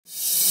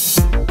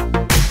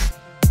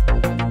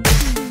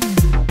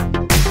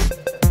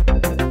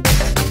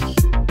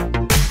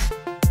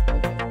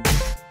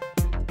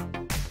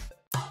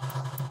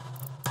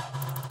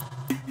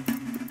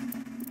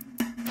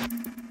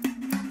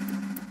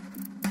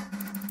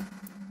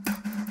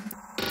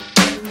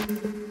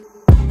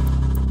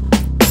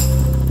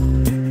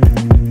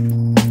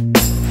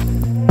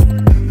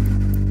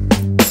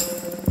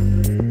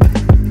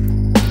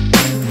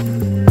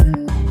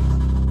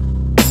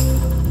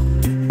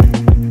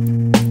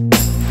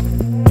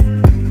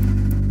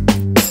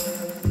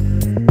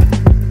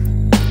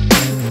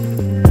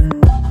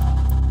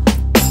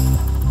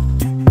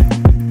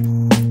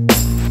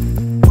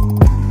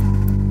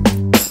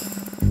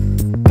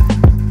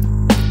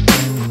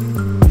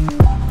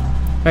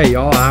Hey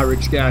y'all,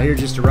 Irish guy here,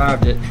 just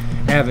arrived at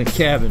Avent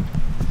Cabin.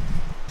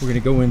 We're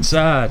gonna go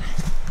inside,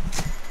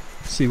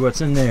 see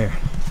what's in there.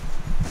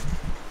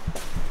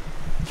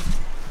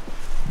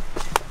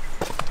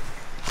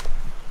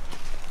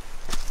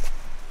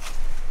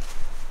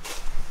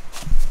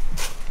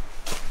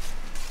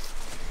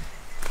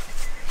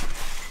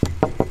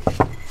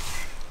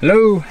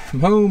 Hello,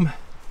 I'm home.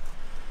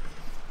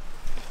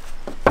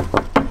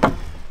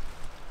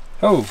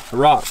 Oh, a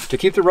rock to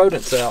keep the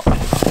rodents out.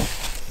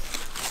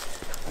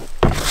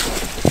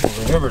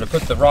 Remember to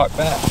put the rock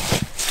back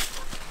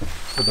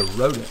for the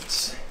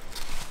rodents.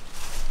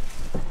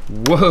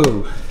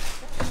 Whoa,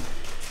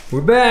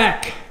 we're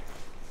back.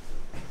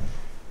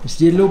 Just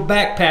did a little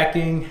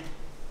backpacking.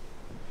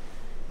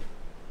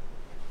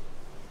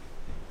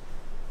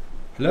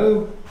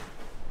 Hello?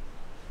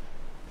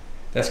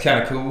 That's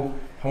kind of cool.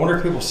 I wonder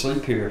if people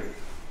sleep here.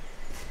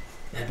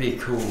 That'd be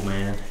cool,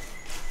 man.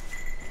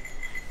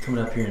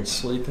 Coming up here and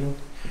sleeping.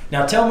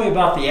 Now tell me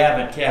about the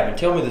Avent Cabin.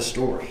 Tell me the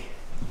story.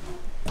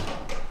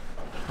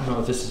 I don't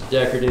know if this is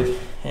decorative.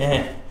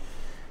 I'm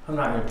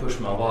not going to push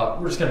my lock.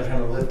 We're just going to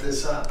kind of lift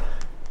this up.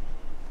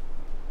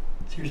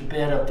 So there's a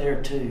bed up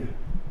there too.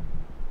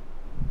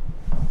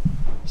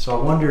 So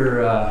I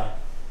wonder,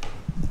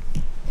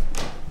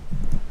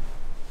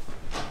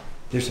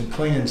 there's some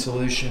cleaning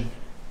solution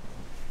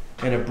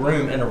and a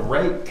broom and a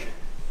rake.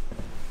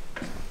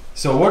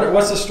 So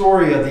what's the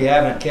story of the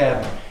Avent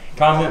Cabin?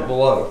 Comment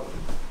below.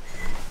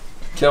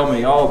 Tell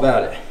me all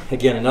about it.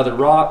 Again, another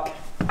rock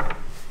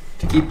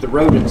to keep the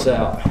rodents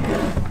out.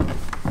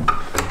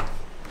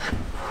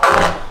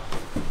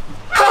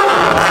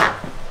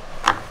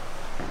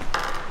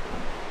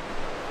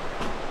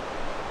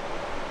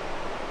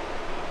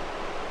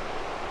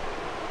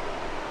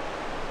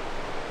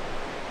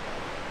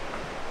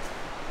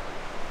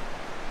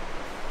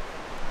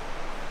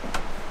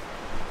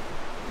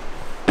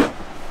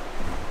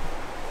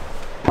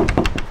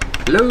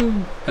 Hello,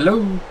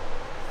 hello.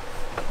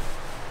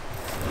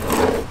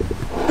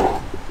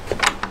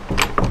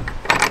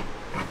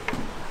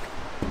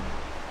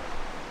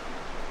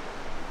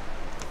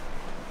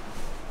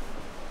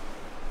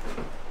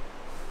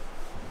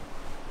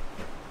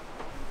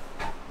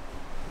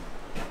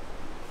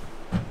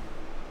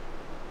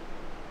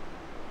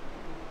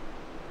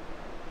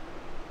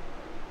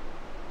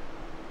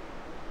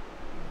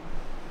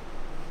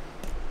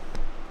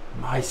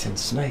 Mice and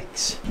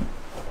snakes.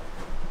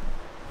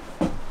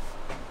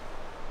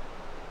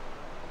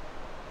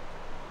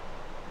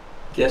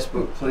 Guest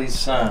book, please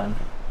sign.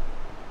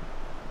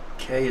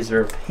 Okay, is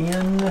there a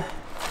pen?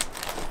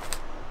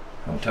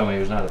 Don't tell me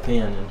there's not a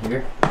pen in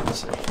here.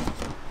 Let's see.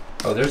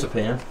 Oh, there's a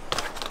pen.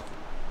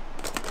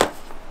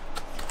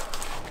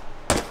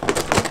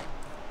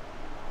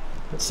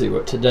 Let's see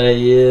what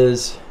today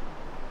is.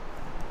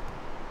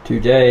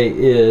 Today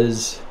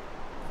is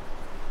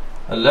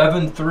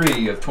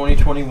 11/3 of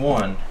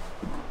 2021.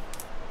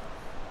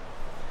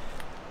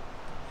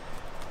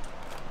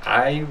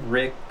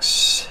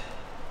 Irish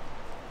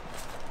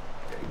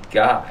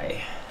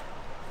guy.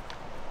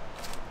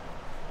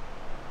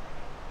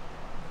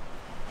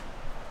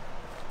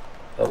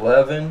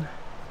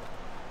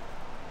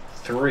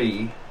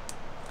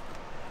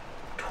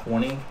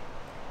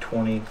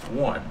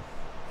 (11/3/2021).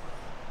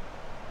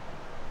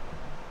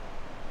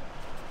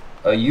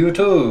 A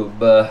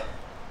YouTube.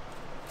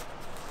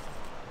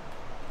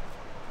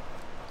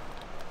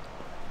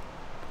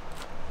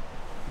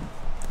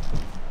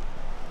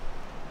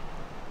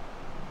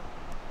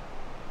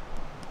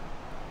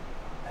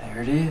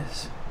 There it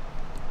is.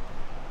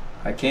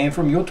 I came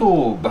from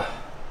YouTube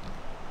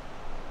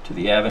to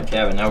the Avent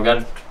Cabin. Now we got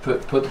to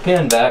put the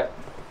pen back.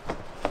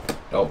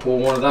 Don't pull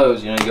one of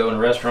those. You know, you go in a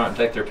restaurant and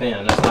take their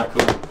pen. That's not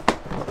cool.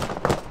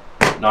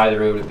 Neither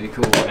would it be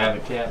cool at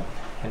Avent Cabin.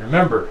 And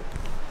remember,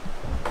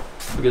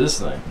 look at this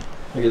thing.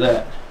 Look at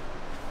that.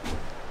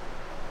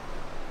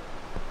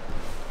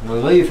 When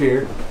we leave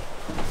here,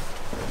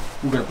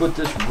 we're going to put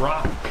this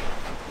rock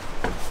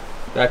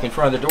back in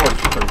front of the door to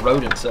keep the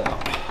rodents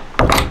out.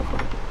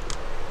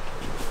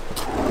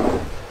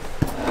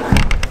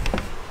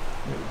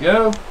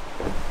 Go.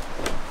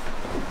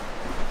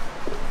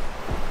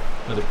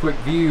 Another quick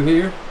view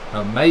here.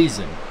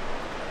 Amazing.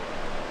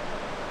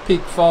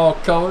 Peak fall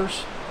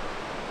colors.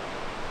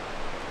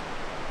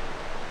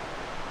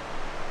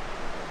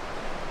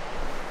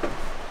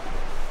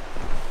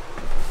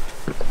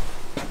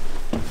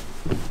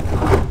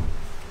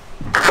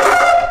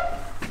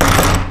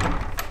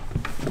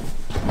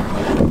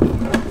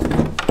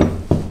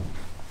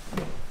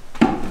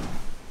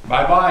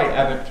 Bye bye,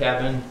 Avent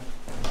Cabin.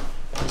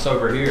 It's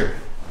over here.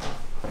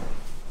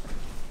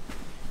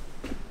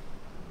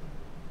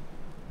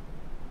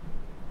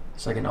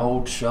 It's like an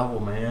old shovel,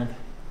 man.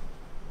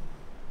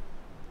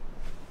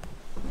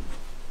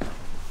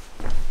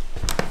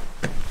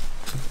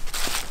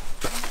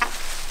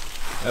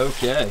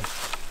 Okay.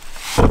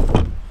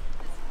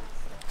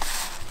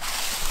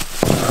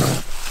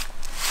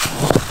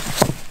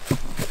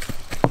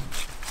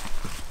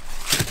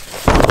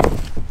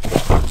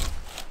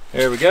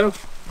 There we go.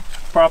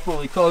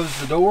 Properly close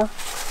the door.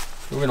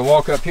 We're going to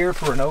walk up here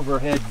for an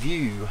overhead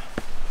view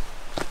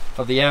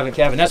of the Avent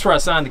Cabin. That's where I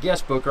signed the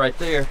guest book right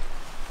there.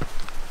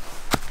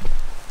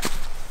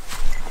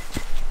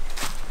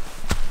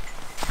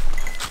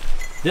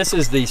 This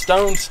is the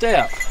stone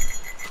step,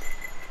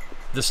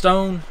 the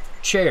stone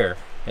chair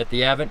at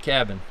the Avent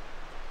Cabin.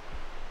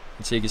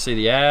 And so you can see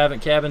the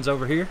Avent Cabin's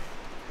over here.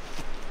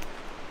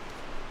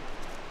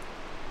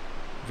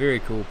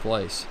 Very cool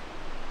place.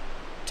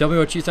 Tell me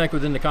what you think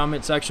within the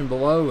comment section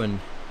below.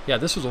 And yeah,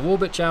 this was a little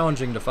bit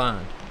challenging to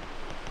find.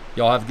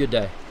 Y'all have a good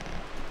day.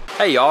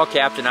 Hey y'all,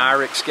 Captain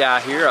Irix Guy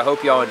here. I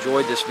hope y'all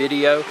enjoyed this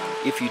video.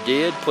 If you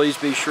did, please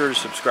be sure to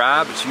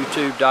subscribe. It's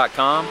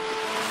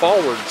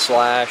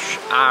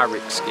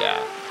youtube.com/Irix Guy.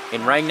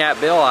 And ring that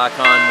bell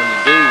icon when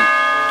you do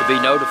to be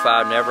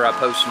notified whenever I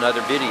post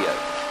another video.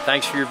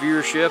 Thanks for your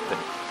viewership, and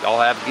y'all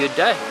have a good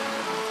day.